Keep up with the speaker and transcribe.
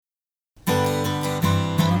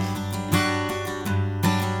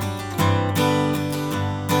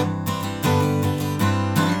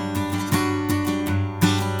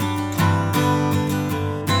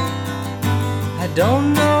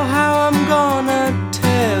don't know how I'm gonna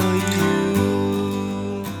tell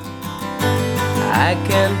you. I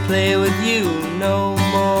can't play with you no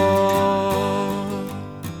more.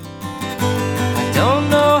 I don't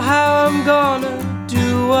know how I'm gonna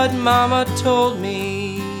do what Mama told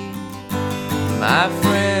me. My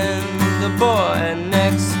friend, the boy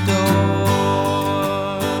next door.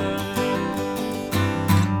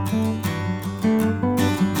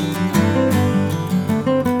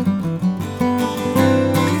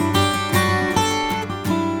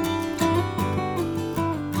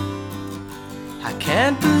 I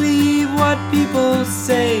can't believe what people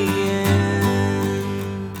saying.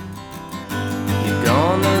 You're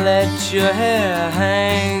gonna let your hair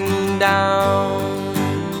hang down.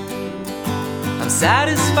 I'm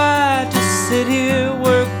satisfied to sit here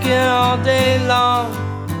working all day long.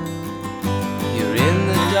 You're in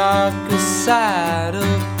the darkest side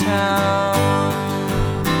of town.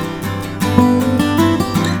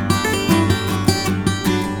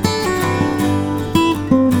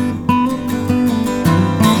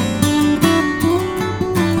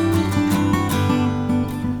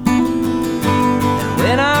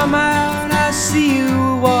 When I'm out, I see you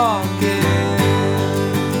walking.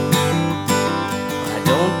 Why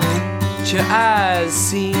don't your eyes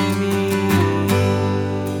see me?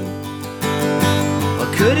 Or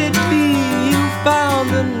could it be you found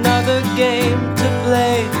another game to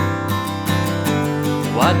play?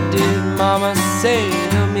 What did Mama say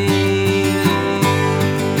to me?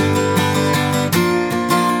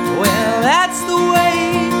 Well, that's the way.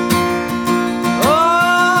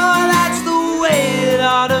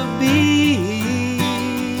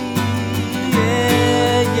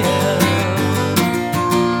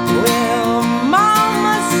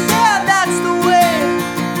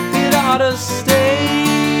 To stay,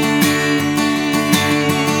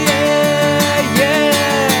 yeah, yeah.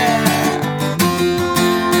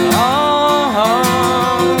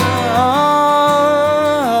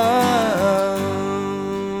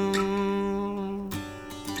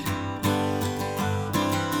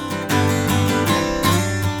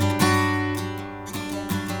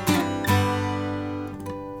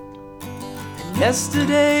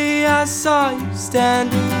 Yesterday I saw you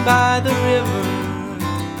standing by the river.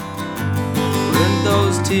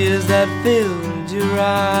 Those tears that filled your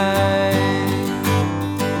eyes,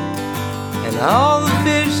 and all the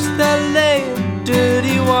fish that lay in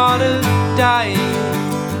dirty water dying,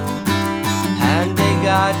 and they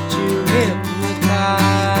got you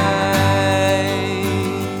hypnotized.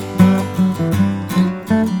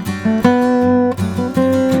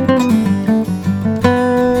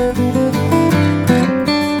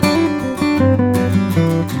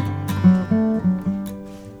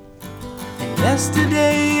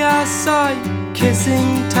 Yesterday I saw you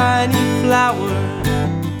kissing tiny flowers,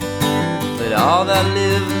 but all that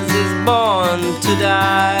lives is born to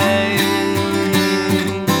die.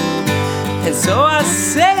 And so I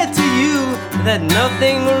say to you that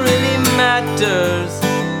nothing really matters,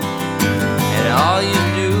 and all you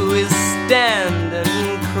do is stand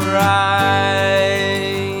and cry.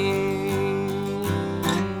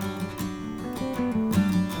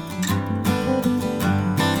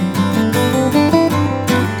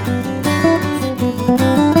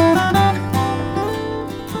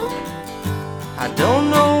 I don't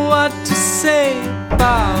know what to say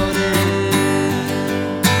about it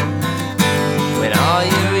when all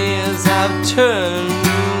your ears have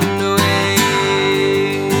turned away.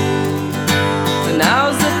 But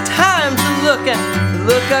now's the time to look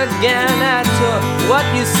again at what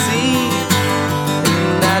you see,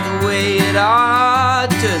 and that way it ought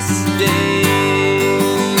to stay.